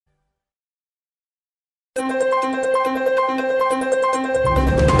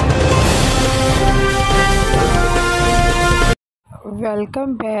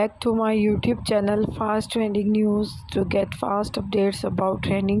Welcome back to my YouTube channel Fast Trending News. To get fast updates about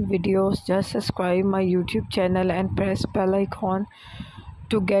trending videos, just subscribe my YouTube channel and press bell icon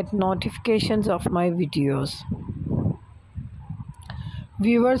to get notifications of my videos.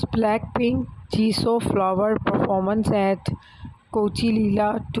 Viewers, Blackpink Jisoo flower performance at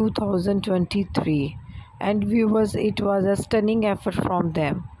Coachella 2023, and viewers, it was a stunning effort from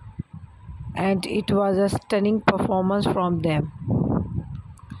them, and it was a stunning performance from them,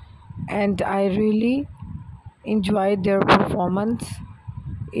 and I really enjoyed their performance.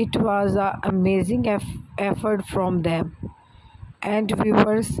 It was an amazing effort from them. And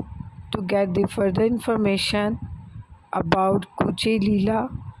viewers, to get the further information about Coachella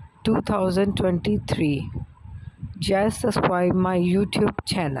 2023, just subscribe my YouTube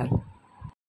channel.